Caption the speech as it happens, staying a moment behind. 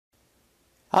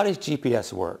How does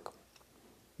GPS work?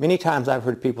 Many times I've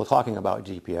heard people talking about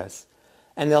GPS,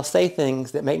 and they'll say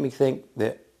things that make me think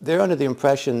that they're under the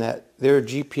impression that their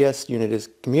GPS unit is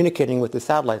communicating with the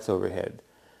satellites overhead,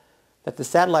 that the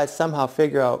satellites somehow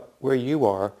figure out where you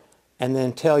are and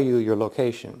then tell you your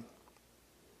location.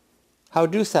 How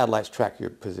do satellites track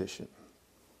your position?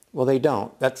 Well, they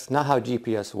don't. That's not how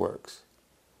GPS works.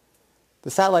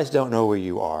 The satellites don't know where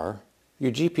you are.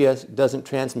 Your GPS doesn't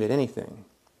transmit anything.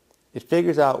 It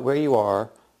figures out where you are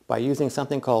by using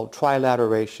something called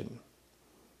trilateration.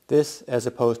 This as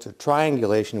opposed to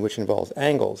triangulation, which involves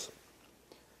angles.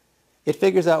 It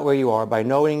figures out where you are by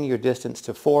knowing your distance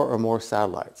to 4 or more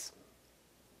satellites.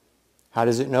 How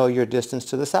does it know your distance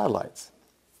to the satellites?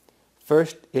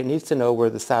 First, it needs to know where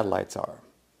the satellites are.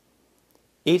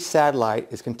 Each satellite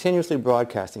is continuously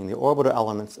broadcasting the orbital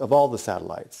elements of all the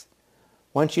satellites.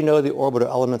 Once you know the orbital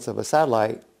elements of a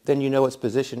satellite, then you know its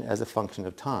position as a function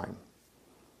of time.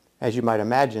 As you might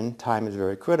imagine, time is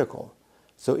very critical.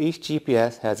 So each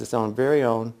GPS has its own very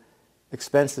own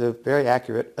expensive, very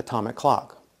accurate atomic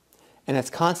clock. And it's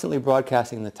constantly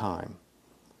broadcasting the time.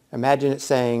 Imagine it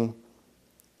saying,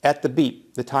 at the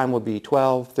beep, the time will be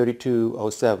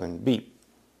 12:32:07, beep.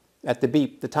 At the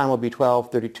beep, the time will be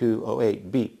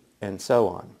 12:32:08, beep, and so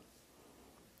on.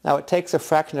 Now it takes a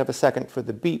fraction of a second for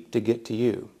the beep to get to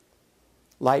you.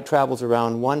 Light travels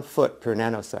around 1 foot per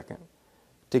nanosecond.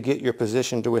 To get your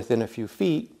position to within a few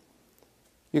feet,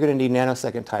 you're going to need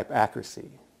nanosecond type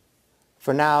accuracy.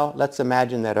 For now, let's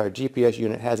imagine that our GPS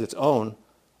unit has its own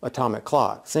atomic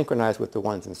clock, synchronized with the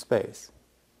ones in space.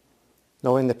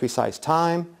 Knowing the precise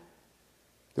time,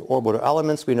 the orbital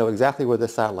elements, we know exactly where the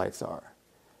satellites are.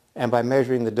 And by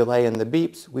measuring the delay in the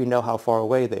beeps, we know how far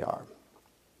away they are.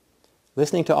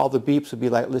 Listening to all the beeps would be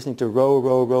like listening to row,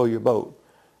 row, row your boat,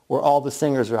 where all the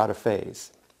singers are out of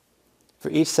phase. For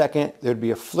each second, there'd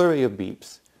be a flurry of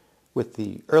beeps, with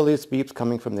the earliest beeps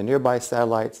coming from the nearby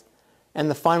satellites and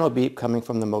the final beep coming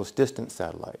from the most distant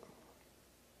satellite.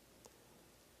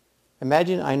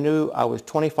 Imagine I knew I was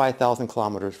 25,000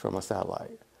 kilometers from a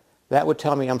satellite. That would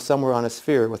tell me I'm somewhere on a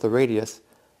sphere with a radius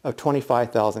of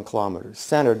 25,000 kilometers,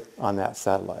 centered on that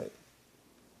satellite.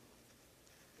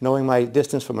 Knowing my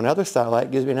distance from another satellite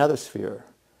gives me another sphere.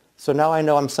 So now I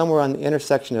know I'm somewhere on the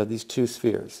intersection of these two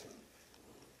spheres.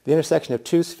 The intersection of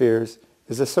two spheres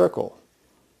is a circle.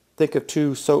 Think of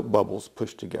two soap bubbles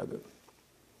pushed together.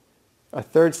 A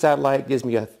third satellite gives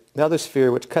me another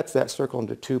sphere which cuts that circle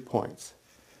into 2 points.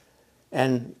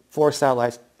 And 4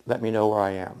 satellites let me know where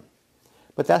I am.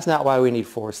 But that's not why we need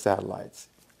 4 satellites.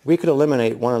 We could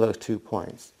eliminate one of those 2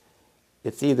 points.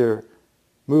 It's either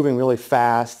moving really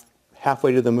fast,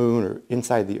 halfway to the moon, or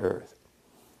inside the Earth.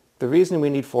 The reason we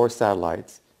need 4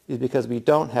 satellites is because we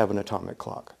don't have an atomic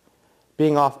clock.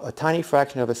 Being off a tiny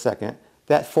fraction of a second,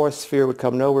 that fourth sphere would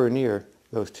come nowhere near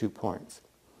those 2 points.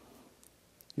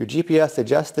 Your GPS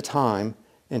adjusts the time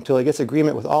until it gets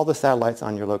agreement with all the satellites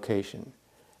on your location.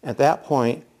 At that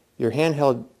point, your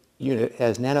handheld unit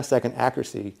has nanosecond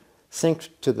accuracy synced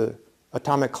to the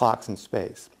atomic clocks in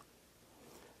space.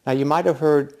 Now you might have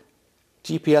heard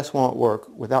GPS won't work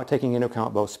without taking into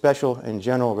account both special and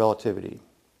general relativity.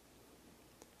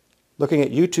 Looking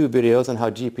at YouTube videos on how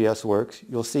GPS works,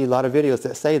 you'll see a lot of videos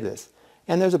that say this.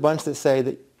 And there's a bunch that say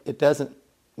that it doesn't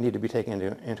need to be taken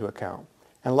into account.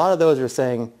 And a lot of those are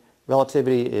saying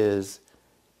relativity is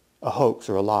a hoax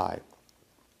or a lie.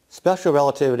 Special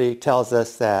relativity tells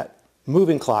us that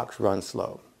moving clocks run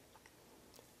slow.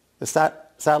 The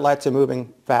satellites are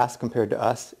moving fast compared to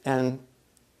us, and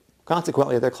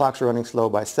consequently their clocks are running slow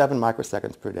by 7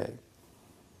 microseconds per day.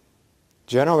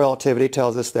 General relativity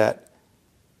tells us that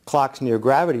clocks near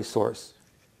gravity source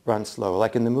run slow,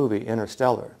 like in the movie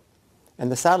Interstellar.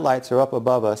 And the satellites are up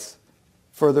above us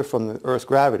further from the Earth's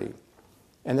gravity,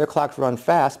 and their clocks run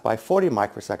fast by 40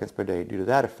 microseconds per day due to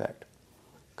that effect.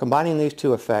 Combining these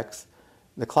two effects,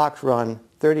 the clocks run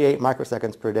 38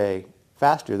 microseconds per day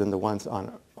faster than the ones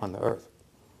on the Earth.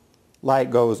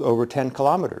 Light goes over 10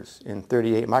 kilometers in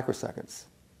 38 microseconds.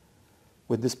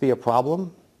 Would this be a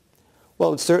problem? Well,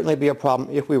 it would certainly be a problem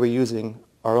if we were using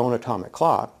our own atomic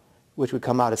clock, which would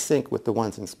come out of sync with the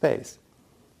ones in space.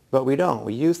 But we don't.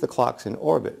 We use the clocks in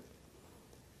orbit.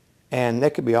 And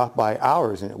they could be off by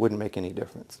hours and it wouldn't make any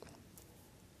difference.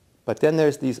 But then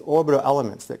there's these orbital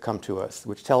elements that come to us,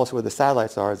 which tell us where the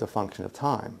satellites are as a function of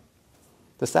time.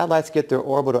 The satellites get their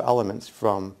orbital elements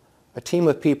from a team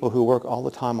of people who work all the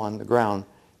time on the ground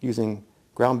using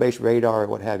ground-based radar or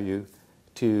what have you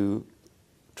to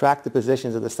track the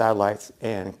positions of the satellites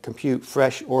and compute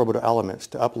fresh orbital elements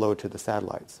to upload to the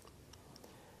satellites.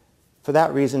 For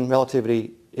that reason,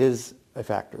 relativity is a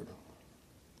factor.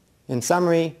 In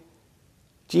summary,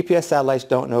 GPS satellites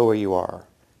don't know where you are.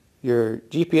 Your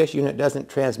GPS unit doesn't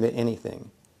transmit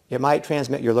anything. It might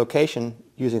transmit your location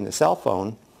using the cell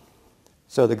phone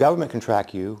so the government can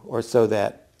track you or so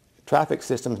that traffic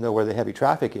systems know where the heavy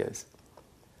traffic is.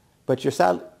 But your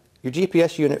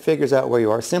GPS unit figures out where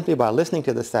you are simply by listening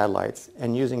to the satellites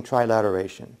and using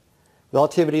trilateration.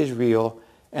 Relativity is real,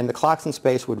 and the clocks in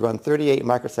space would run 38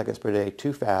 microseconds per day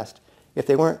too fast if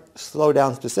they weren't slowed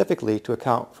down specifically to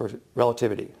account for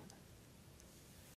relativity.